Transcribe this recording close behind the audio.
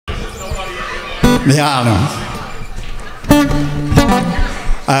the island.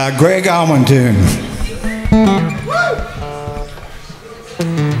 Greg Allman tune.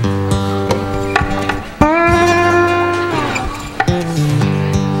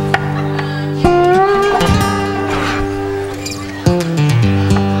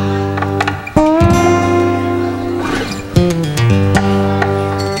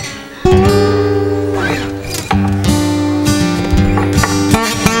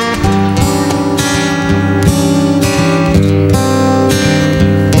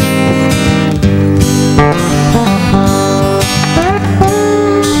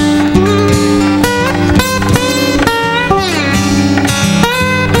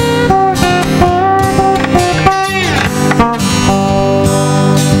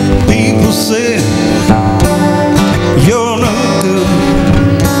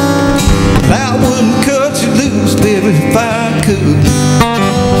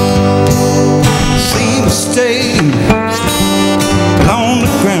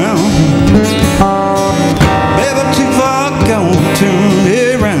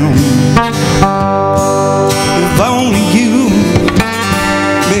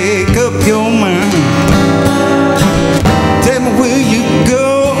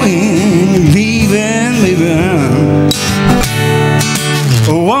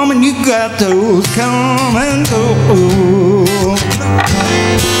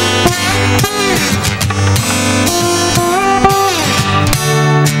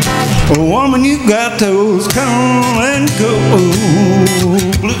 Woman, you got those come and go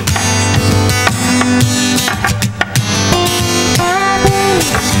blues.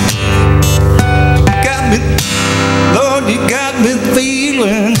 Got me, Lord, you got me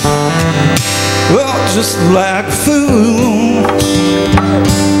feeling, well, just like a fool.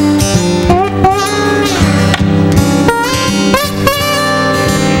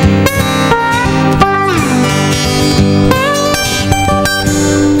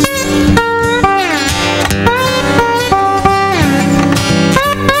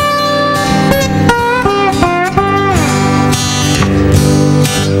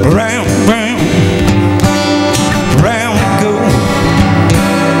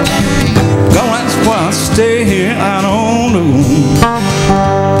 Stay here, I don't know.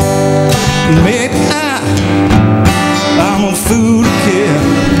 Maybe I'm a fool to care.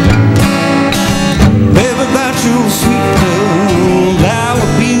 Baby, about your sweet love, I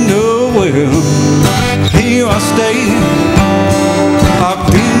would be nowhere. Here I stay, I've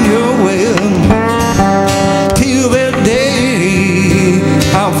been your well. Till that day,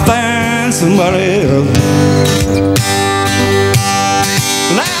 I'll find somebody else.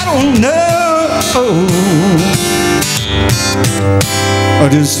 Well, I don't know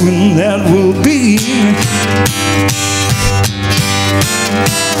just when that will be.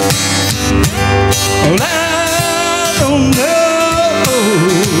 Well, I don't know.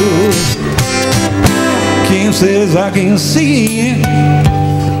 Can't say as I can see.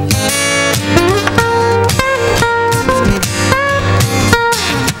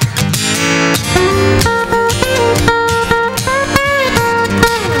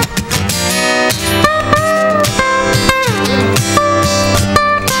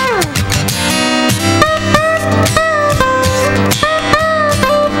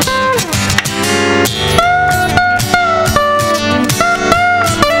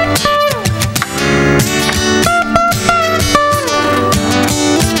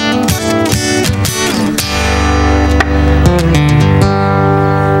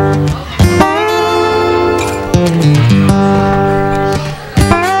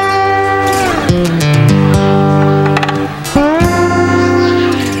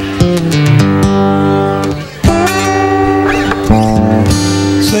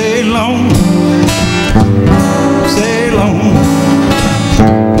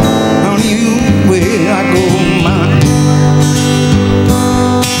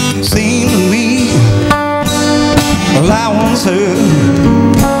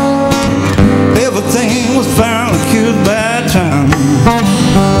 Everything was found cured by time.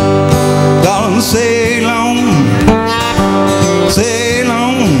 Darling, sail on, sail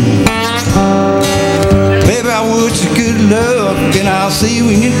on. Baby, I wish you good luck, and I'll see you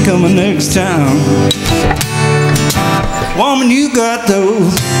when you're coming next time. Woman, you got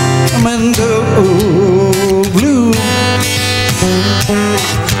those come and go blues.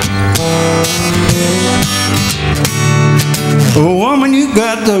 Oh, woman, you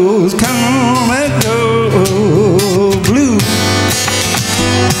got those come and go blues.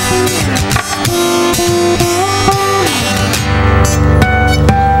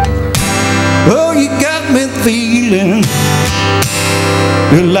 Oh, you got me feeling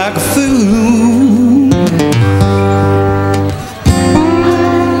like a fool.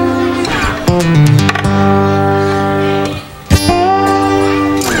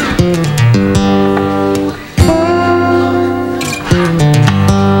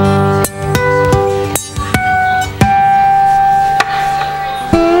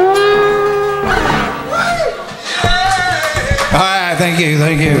 thank you,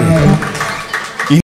 thank you.